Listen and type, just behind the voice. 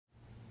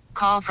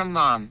Call from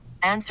mom.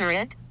 Answer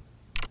it.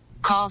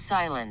 Call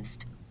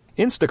silenced.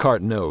 Instacart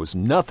knows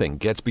nothing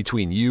gets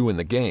between you and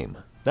the game.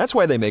 That's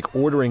why they make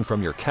ordering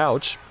from your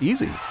couch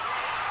easy.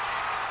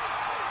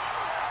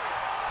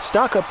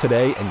 Stock up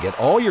today and get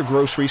all your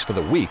groceries for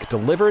the week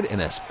delivered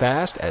in as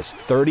fast as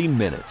 30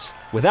 minutes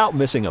without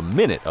missing a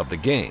minute of the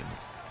game.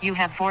 You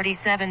have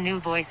 47 new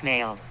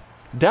voicemails.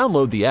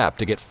 Download the app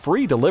to get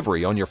free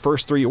delivery on your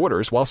first 3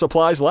 orders while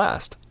supplies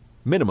last.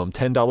 Minimum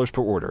 $10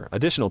 per order.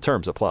 Additional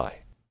terms apply.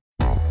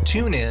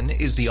 TuneIn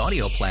is the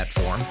audio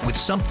platform with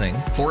something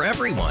for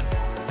everyone.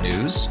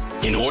 News.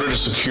 In order to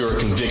secure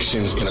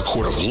convictions in a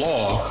court of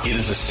law, it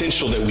is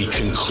essential that we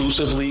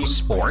conclusively.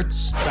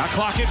 Sports. Got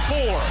clock at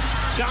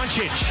 4.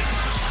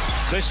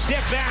 Doncic. The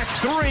step back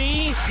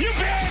 3. You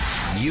bet.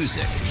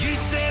 Music. You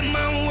set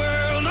my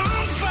world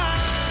on fire.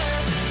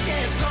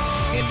 Yes,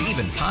 and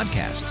even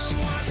podcasts.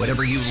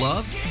 Whatever you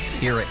love,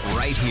 hear it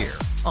right here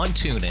on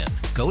TuneIn.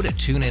 Go to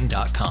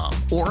TuneIn.com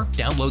or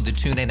download the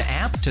TuneIn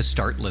app to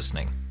start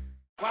listening.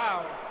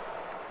 Wow.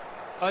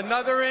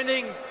 Another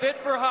inning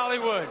fit for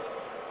Hollywood.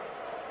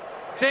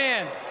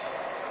 Dan,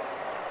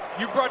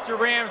 you brought your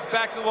Rams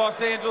back to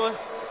Los Angeles.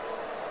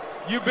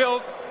 You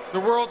built the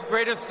world's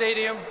greatest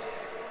stadium.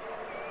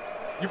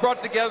 You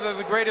brought together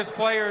the greatest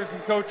players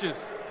and coaches.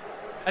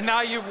 And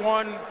now you've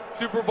won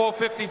Super Bowl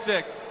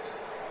 56.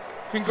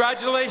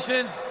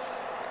 Congratulations.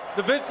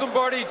 The Vince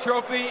Lombardi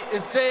Trophy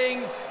is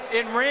staying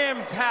in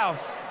Rams'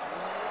 house.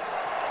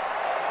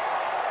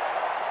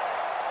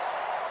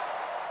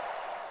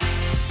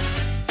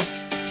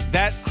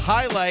 That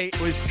highlight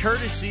was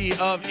courtesy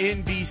of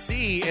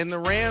NBC, and the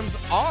Rams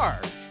are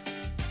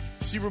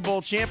Super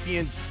Bowl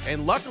champions.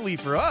 And luckily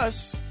for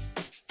us,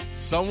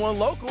 someone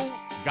local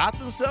got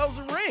themselves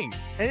a ring.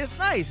 And it's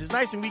nice. It's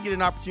nice when we get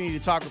an opportunity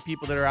to talk with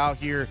people that are out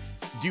here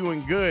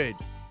doing good.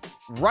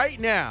 Right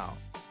now,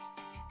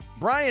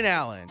 Brian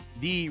Allen,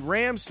 the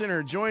Rams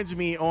center, joins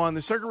me on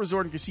the Circa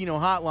Resort and Casino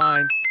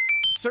hotline.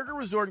 Circa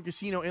Resort and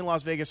Casino in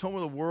Las Vegas, home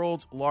of the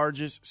world's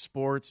largest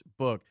sports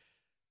book.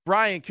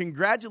 Brian,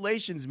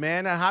 congratulations,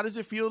 man. How does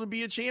it feel to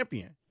be a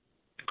champion?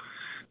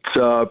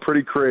 It's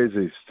pretty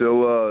crazy.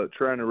 Still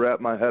trying to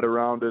wrap my head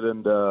around it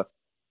and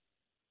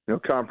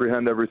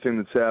comprehend everything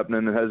that's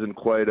happening. It hasn't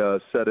quite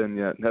set in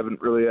yet.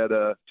 Haven't really had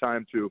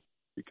time to,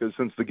 because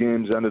since the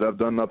game's ended, I've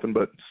done nothing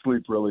but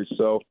sleep, really.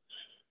 So,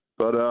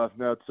 but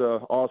that's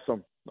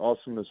awesome.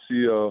 Awesome to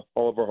see all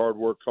of our hard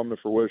work come to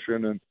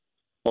fruition and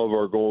all of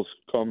our goals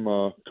come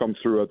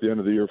through at the end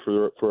of the year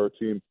for our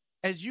team.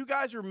 As you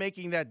guys were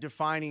making that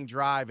defining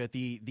drive at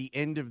the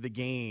end of the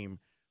game,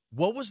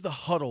 what was the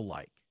huddle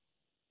like?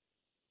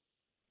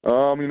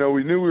 We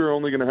knew we were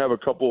only going to have a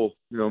couple,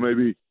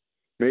 maybe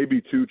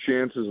 2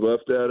 chances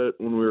left at it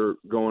when we were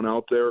going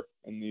out there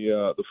in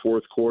the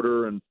fourth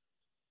quarter, and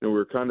we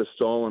were kind of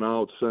stalling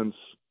out since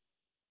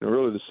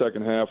really the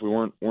second half. We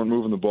weren't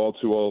moving the ball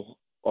too well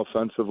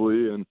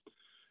offensively, and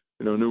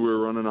knew we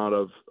were running out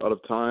of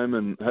time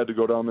and had to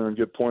go down there and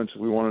get points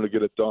if we wanted to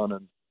get it done.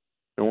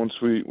 And once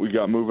we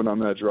got moving on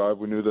that drive,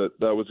 we knew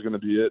that was going to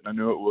be it. And I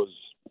knew it was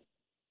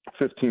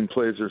 15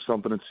 plays or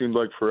something. It seemed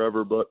like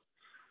forever, but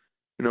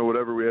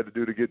whatever we had to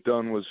do to get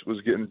done was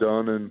getting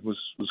done, and was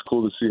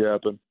cool to see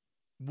happen.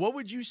 What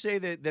would you say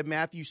that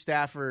Matthew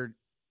Stafford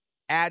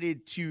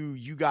added to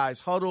you guys'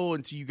 huddle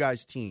and to you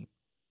guys' team?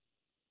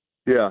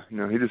 Yeah,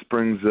 he just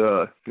brings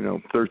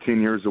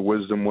 13 years of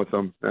wisdom with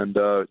him, and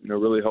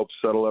really helps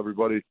settle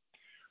everybody,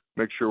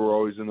 make sure we're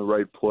always in the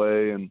right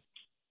play, and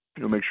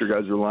make sure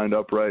guys are lined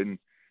up right, and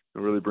it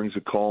really brings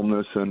a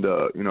calmness and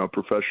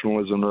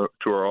professionalism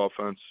to our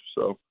offense.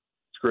 So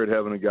it's great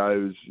having a guy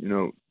who's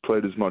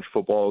played as much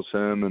football as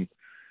him, and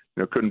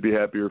couldn't be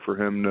happier for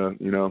him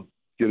to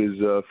get his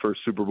first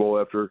Super Bowl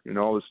after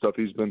all the stuff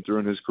he's been through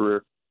in his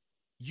career.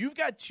 You've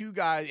got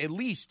at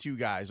least two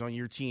guys on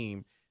your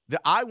team that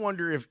I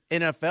wonder if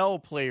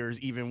NFL players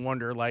even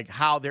wonder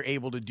how they're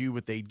able to do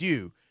what they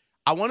do.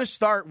 I want to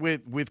start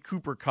with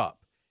Cooper Kupp.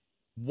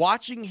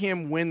 Watching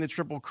him win the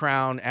Triple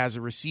Crown as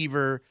a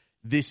receiver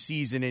this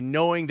season and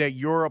knowing that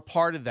you're a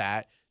part of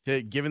that,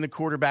 giving the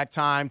quarterback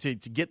time to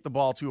get the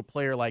ball to a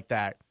player like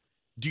that,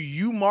 do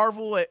you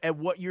marvel at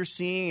what you're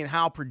seeing and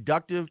how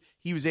productive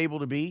he was able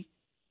to be?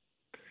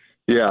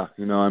 Yeah,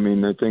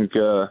 I think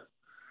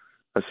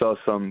I saw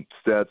some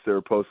stats they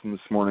were posting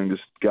this morning,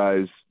 just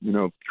guys,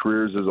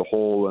 careers as a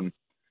whole, and,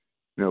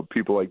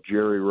 people like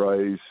Jerry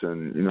Rice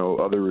and,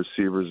 other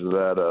receivers of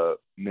that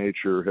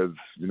nature have,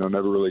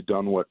 never really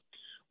done what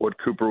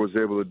Cooper was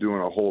able to do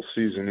in a whole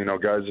season.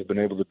 Guys have been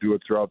able to do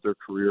it throughout their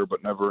career,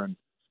 but never in,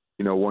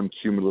 one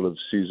cumulative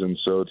season.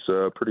 So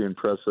it's pretty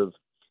impressive,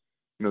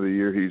 the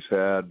year he's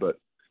had. But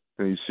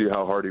you see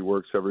how hard he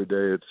works every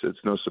day. It's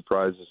no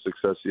surprise the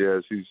success he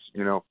has. He's,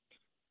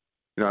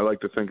 I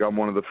like to think I'm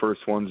one of the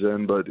first ones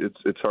in, but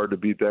it's hard to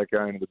beat that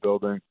guy into the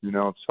building.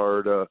 It's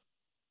hard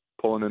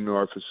pulling into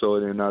our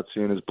facility and not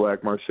seeing his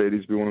black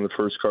Mercedes be one of the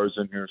first cars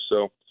in here.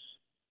 So,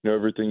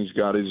 everything he's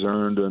got, he's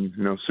earned, and,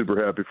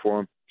 super happy for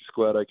him. Just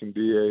glad I can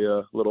be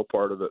a little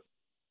part of it.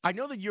 I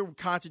know that you're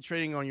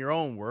concentrating on your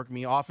own work. I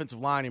mean,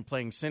 offensive line and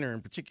playing center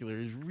in particular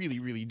is really,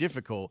 really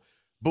difficult.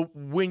 But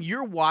when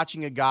you're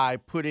watching a guy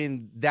put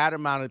in that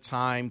amount of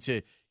time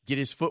to get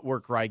his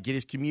footwork right, get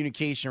his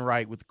communication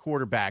right with the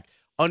quarterback,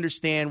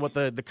 understand what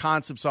the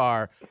concepts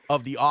are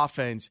of the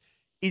offense,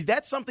 is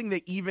that something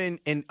that even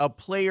a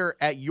player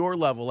at your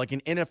level, like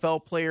an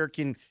NFL player,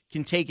 can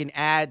take and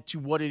add to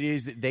what it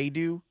is that they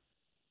do?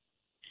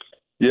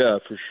 Yeah,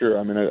 for sure.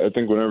 I mean, I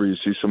think whenever you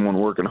see someone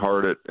working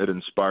hard, it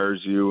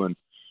inspires you, and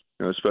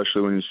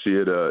especially when you see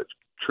it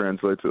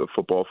translate to the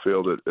football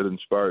field, it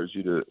inspires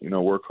you to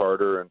work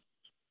harder and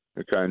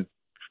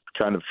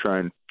kind of try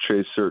and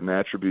chase certain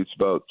attributes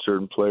about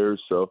certain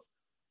players. So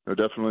it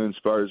definitely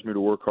inspires me to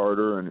work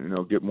harder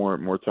and get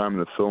more time in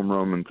the film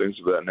room and things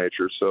of that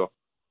nature. So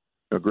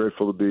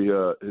grateful to be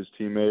his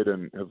teammate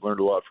and have learned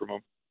a lot from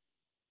him.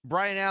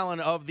 Brian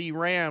Allen of the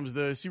Rams,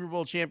 the Super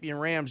Bowl champion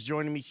Rams,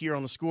 joining me here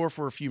on The Score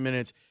for a few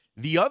minutes.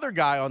 The other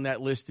guy on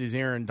that list is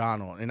Aaron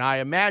Donald, and I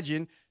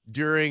imagine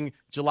during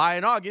July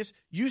and August,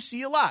 you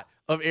see a lot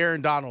of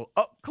Aaron Donald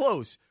up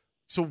close.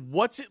 So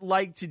what's it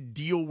like to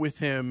deal with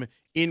him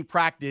in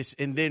practice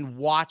and then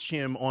watch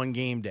him on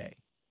game day?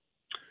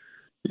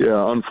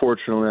 Yeah,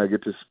 unfortunately, I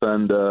get to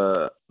spend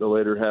the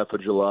later half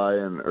of July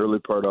and early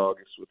part of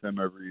August with him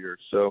every year.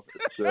 So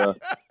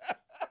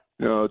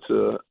it's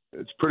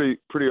it's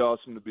pretty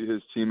awesome to be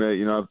his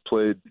teammate. I've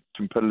played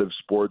competitive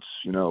sports,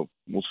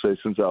 we'll say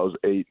since I was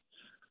 8.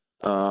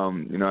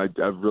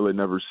 I've really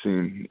never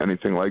seen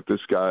anything like this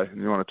guy.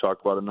 And you want to talk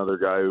about another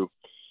guy who,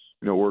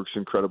 works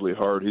incredibly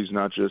hard. He's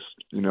not just,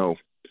 he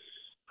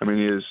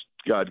is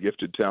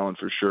God-gifted talent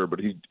for sure, but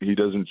he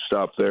doesn't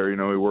stop there. He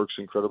works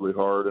incredibly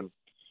hard, and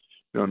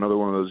another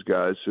one of those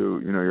guys who,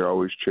 you're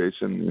always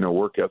chasing,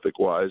 work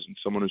ethic-wise, and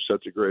someone who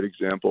sets a great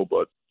example.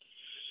 But,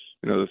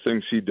 the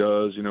things he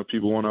does,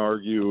 people want to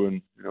argue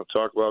and,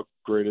 talk about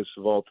greatest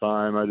of all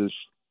time. I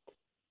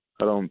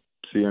don't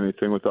see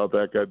anything without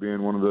that guy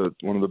being one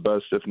of the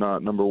best, if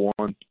not number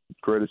one,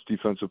 greatest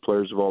defensive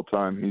players of all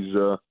time. He's,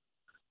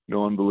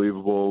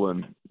 unbelievable,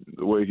 and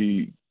the way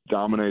he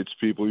dominates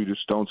people, you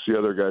just don't see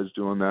other guys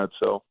doing that.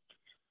 So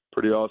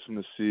pretty awesome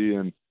to see,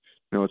 and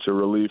it's a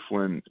relief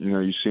when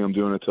you see him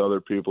doing it to other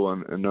people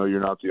and know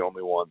you're not the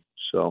only one.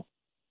 So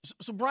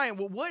Brian,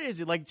 what is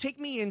it like? Take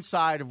me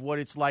inside of what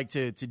it's like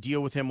to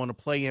deal with him on a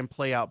play-in,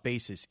 play-out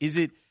basis.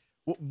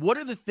 What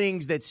are the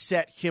things that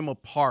set him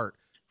apart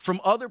from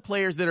other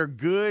players that are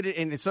good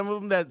and some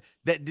of them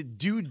that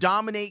do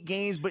dominate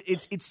games, but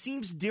it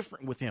seems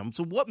different with him?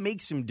 So what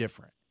makes him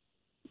different?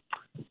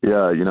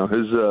 Yeah,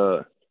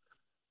 his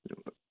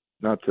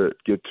not to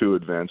get too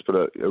advanced, but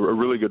a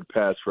really good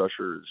pass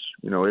rusher is,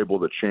 able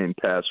to chain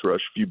pass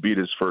rush. If you beat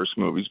his first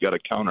move, he's got a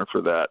counter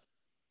for that.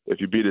 If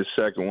you beat his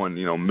second one,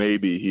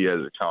 maybe he has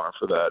a counter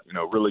for that.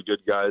 Really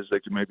good guys, they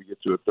can maybe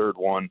get to a third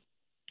one.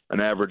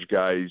 An average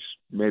guy, he's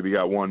maybe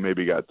got one,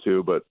 maybe got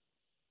two, but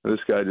this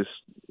guy just,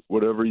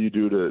 whatever you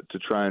do to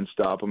try and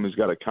stop him, he's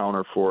got a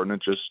counter for it, and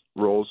it just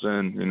rolls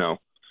in,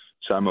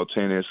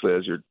 simultaneously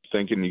as you're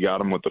thinking you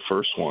got him with the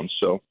first one.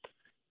 So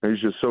he's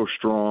just so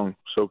strong,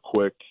 so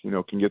quick,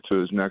 can get to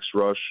his next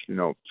rush,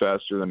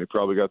 faster than he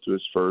probably got to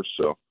his first.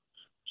 So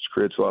just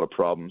creates a lot of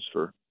problems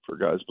for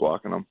guys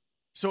blocking him.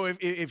 So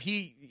if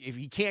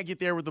he can't get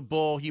there with the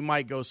bull, he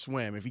might go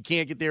swim. If he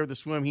can't get there with the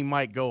swim, he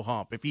might go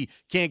hump. If he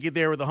can't get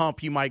there with the hump,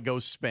 he might go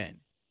spin.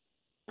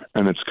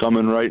 And it's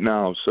coming right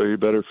now, so you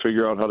better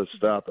figure out how to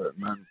stop it,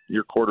 man.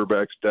 Your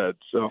quarterback's dead.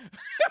 So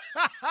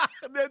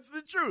that's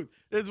the truth.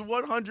 That's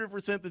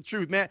 100% the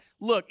truth, man.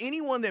 Look,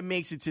 anyone that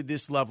makes it to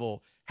this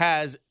level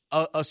has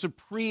a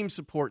supreme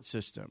support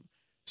system.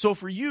 So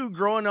for you,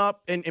 growing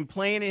up and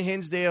playing in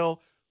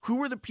Hinsdale, who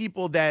were the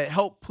people that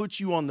helped put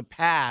you on the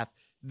path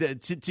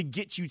to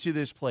get you to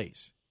this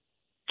place?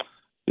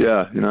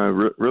 Yeah,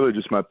 really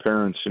just my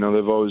parents.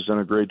 They've always done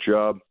a great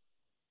job,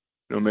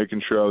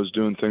 making sure I was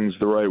doing things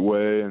the right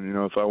way. And,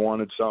 if I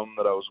wanted something,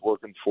 that I was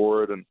working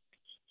for it. And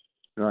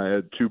I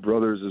had 2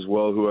 brothers as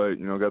well who I,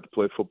 got to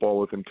play football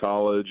with in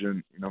college.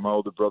 And, my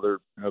older brother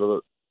had an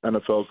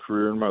NFL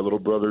career, and my little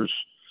brother's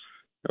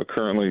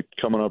currently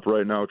coming up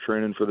right now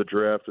training for the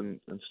draft and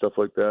stuff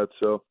like that.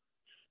 So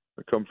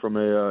I come from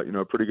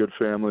a pretty good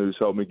family who's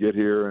helped me get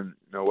here. And,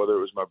 whether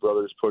it was my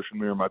brothers pushing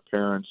me or my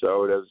parents, I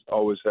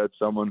always had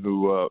someone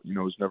who,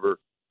 was never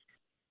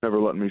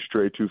letting me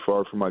stray too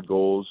far from my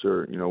goals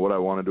or, what I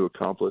wanted to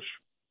accomplish.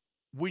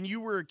 When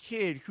you were a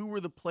kid, who were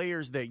the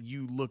players that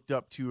you looked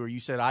up to, or you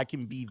said, I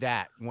can be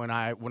that when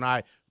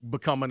I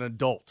become an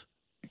adult?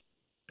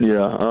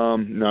 Yeah.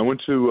 I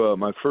went to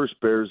my first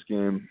Bears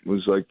game.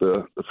 Was like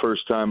the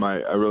first time I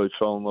really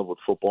fell in love with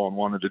football and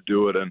wanted to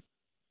do it. And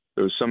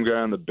there was some guy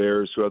on the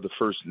Bears who had the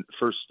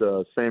first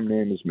same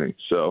name as me.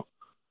 So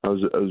I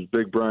was a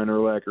big Brian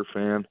Urlacher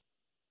fan.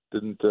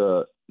 Didn't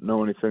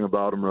know anything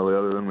about him really,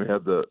 other than we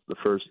had the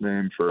first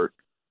name for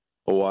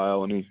a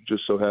while, and he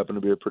just so happened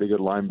to be a pretty good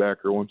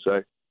linebacker once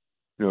I,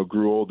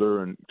 grew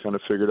older and kind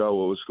of figured out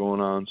what was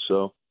going on.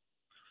 So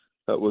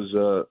that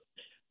was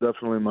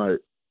definitely my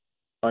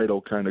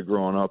idol kind of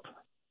growing up.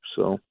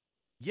 So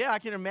Yeah, I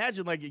can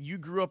imagine. Like, you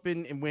grew up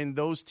in when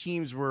those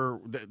teams were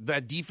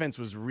that defense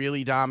was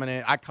really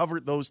dominant. I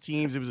covered those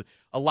teams. It was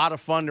a lot of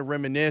fun to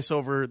reminisce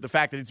over the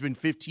fact that it's been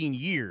 15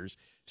 years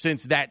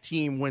since that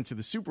team went to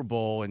the Super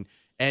Bowl,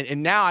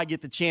 and now I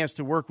get the chance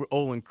to work with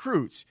Olin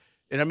Kreutz.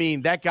 And I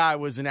mean, that guy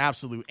was an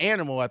absolute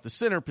animal at the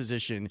center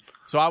position.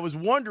 So I was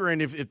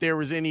wondering if there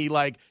was any,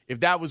 like,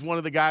 if that was one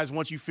of the guys,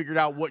 once you figured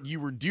out what you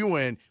were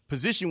doing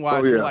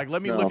position-wise, you're like,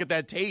 let me look at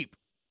that tape.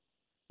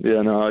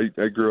 Yeah, no,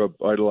 I grew up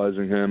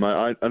idolizing him.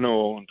 I know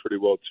Olin pretty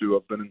well, too.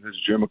 I've been in his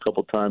gym a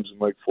couple times in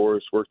Lake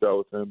Forest, worked out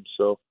with him.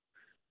 So,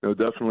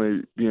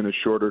 definitely being a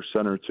shorter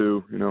center,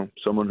 too,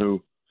 someone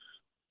who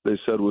they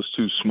said was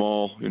too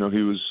small. He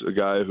was a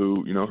guy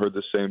who, heard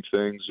the same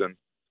things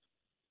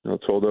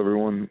and, told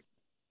everyone,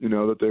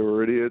 that they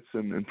were idiots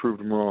and proved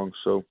them wrong.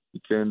 So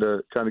he kind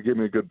of gave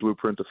me a good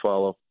blueprint to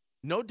follow.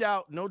 No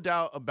doubt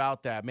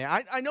about that,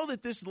 man. I know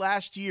that this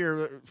last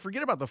year,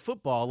 forget about the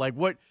football, like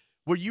what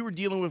you were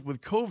dealing with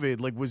COVID,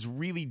 like, was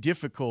really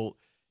difficult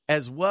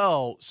as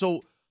well.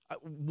 So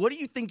what do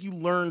you think you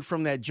learned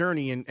from that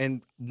journey?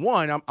 And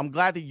one, I'm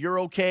glad that you're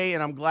okay,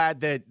 and I'm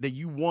glad that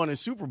you won a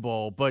Super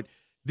Bowl. But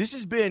this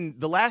has been,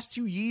 the last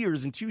 2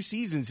 years and 2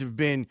 seasons have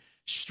been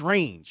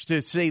strange,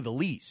 to say the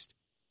least.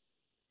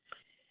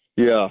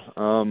 Yeah,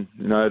 I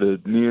had a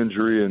knee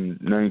injury in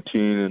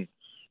 19, and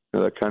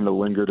that kind of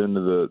lingered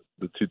into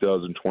the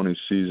 2020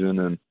 season,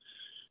 and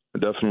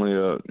definitely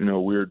a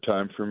weird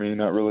time for me,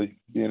 not really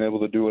being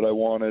able to do what I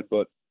wanted,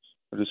 but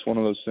just one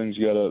of those things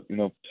you got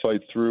to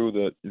fight through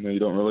that you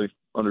don't really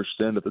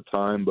understand at the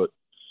time, but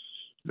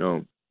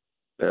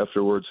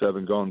afterwards,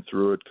 having gone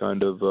through it,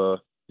 kind of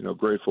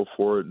grateful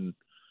for it, and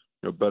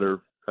better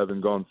having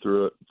gone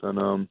through it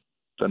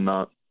than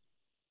not.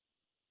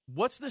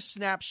 What's the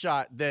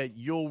snapshot that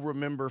you'll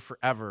remember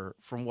forever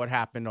from what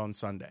happened on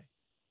Sunday?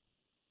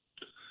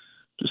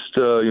 Just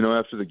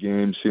after the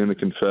game, seeing the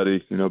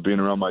confetti, being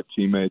around my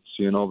teammates,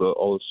 seeing all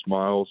the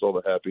smiles, all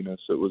the happiness.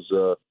 It was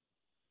a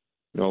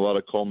lot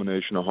of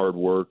culmination of hard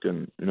work,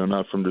 and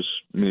not from just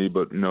me,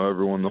 but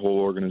everyone, the whole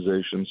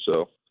organization.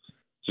 So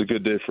it's a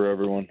good day for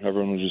everyone.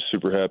 Everyone was just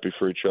super happy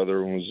for each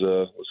other, and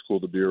was cool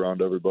to be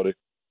around everybody.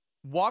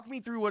 Walk me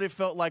through what it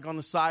felt like on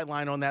the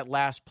sideline on that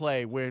last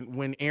play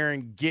when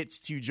Aaron gets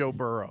to Joe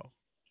Burrow.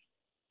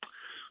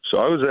 So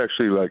I was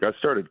actually I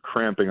started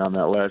cramping on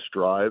that last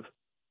drive.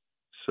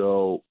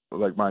 So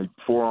my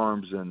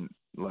forearms and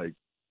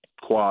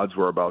quads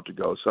were about to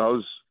go. So I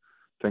was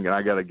thinking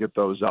I got to get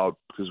those out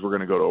because we're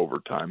going to go to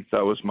overtime.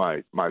 That was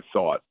my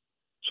thought.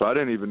 So I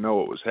didn't even know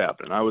what was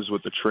happening. I was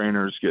with the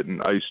trainers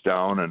getting iced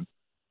down and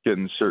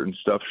getting certain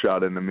stuff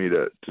shot into me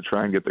to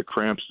try and get the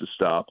cramps to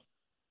stop.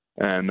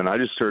 And then I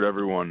just heard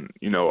everyone,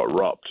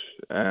 erupt.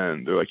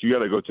 And they're like, you got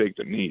to go take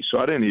the knee. So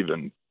I didn't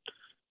even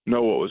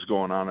know what was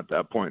going on at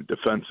that point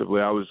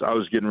defensively. I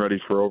was getting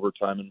ready for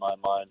overtime in my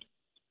mind.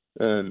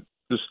 And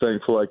just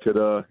thankful I could,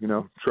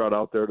 trot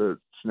out there to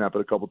snap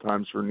it a couple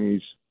times for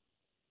knees.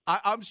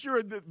 I'm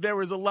sure that there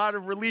was a lot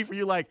of relief for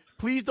you. Like,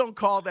 please don't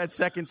call that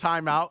second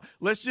timeout.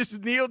 Let's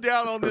just kneel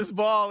down on this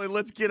ball and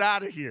let's get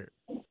out of here.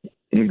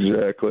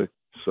 Exactly.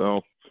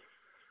 So,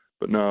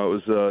 but no,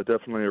 it was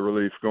definitely a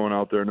relief going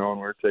out there knowing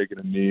we were taking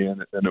a knee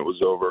and it was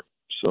over.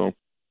 So,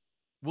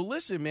 well,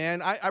 listen,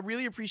 man, I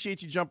really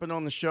appreciate you jumping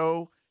on the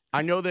show.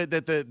 I know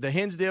that the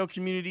Hinsdale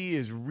community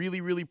is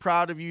really, really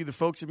proud of you. The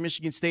folks at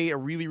Michigan State are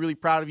really, really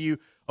proud of you.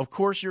 Of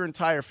course, your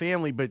entire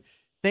family, but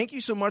thank you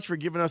so much for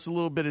giving us a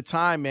little bit of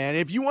time, man.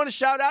 If you want to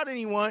shout out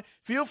anyone,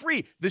 feel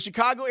free. The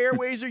Chicago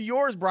airways are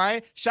yours,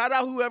 Brian. Shout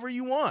out whoever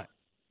you want.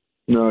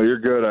 No, you're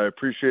good. I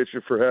appreciate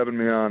you for having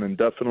me on, and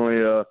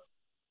definitely,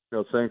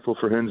 thankful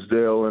for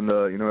Hinsdale and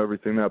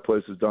everything that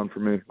place has done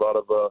for me. A lot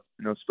of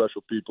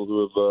special people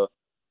who have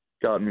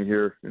gotten me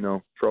here,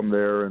 from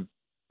there, and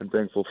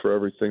thankful for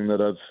everything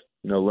that I've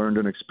learned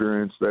and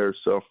experienced there.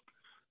 So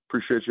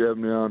appreciate you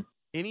having me on.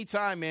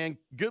 Anytime, man.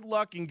 Good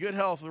luck and good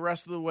health the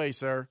rest of the way,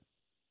 sir.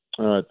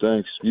 All right,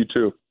 thanks. You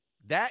too.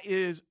 That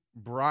is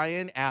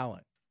Brian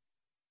Allen,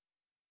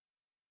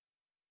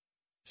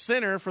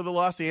 center for the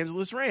Los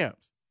Angeles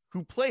Rams,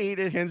 who played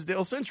at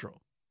Hinsdale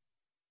Central.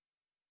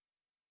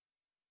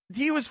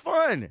 He was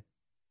fun.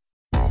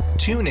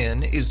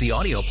 TuneIn is the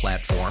audio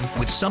platform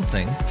with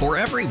something for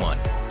everyone.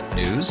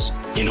 News.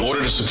 In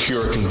order to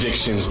secure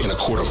convictions in a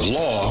court of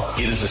law,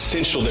 it is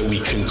essential that we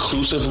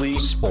conclusively.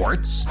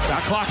 Sports.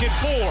 Got clock at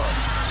 4.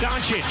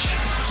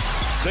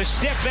 Doncic. The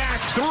step back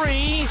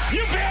 3.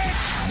 You bet.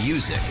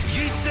 Music.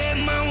 You set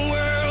my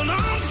world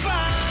on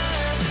fire.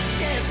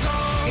 Yes,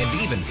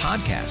 and even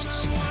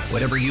podcasts.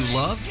 Whatever you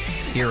love,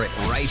 hear it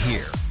right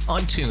here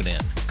on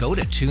TuneIn. Go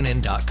to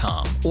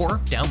TuneIn.com or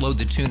download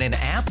the TuneIn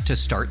app to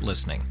start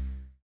listening.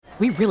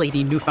 We really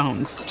need new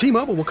phones.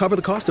 T-Mobile will cover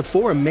the cost of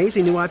 4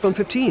 amazing new iPhone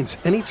 15s,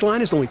 and each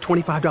line is only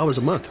 $25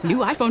 a month. New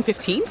iPhone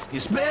 15s?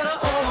 It's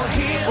better over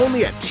here.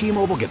 Only at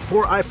T-Mobile, get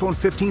 4 iPhone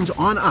 15s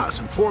on us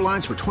and 4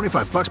 lines for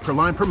 $25 per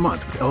line per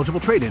month with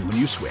eligible trade-in when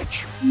you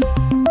switch.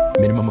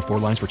 Minimum of of 4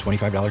 lines for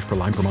 $25 per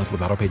line per month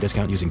with autopay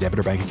discount using debit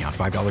or bank account.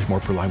 $5 more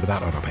per line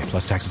without autopay,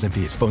 plus taxes and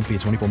fees. Phone fee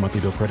at 24 monthly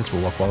bill credits for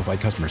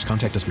well-qualified customers.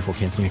 Contact us before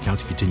canceling account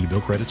to continue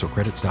bill credits or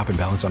credit stop and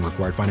balance on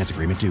required finance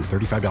agreement due.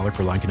 $35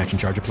 per line connection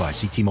charge applies.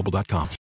 See T-Mobile.com.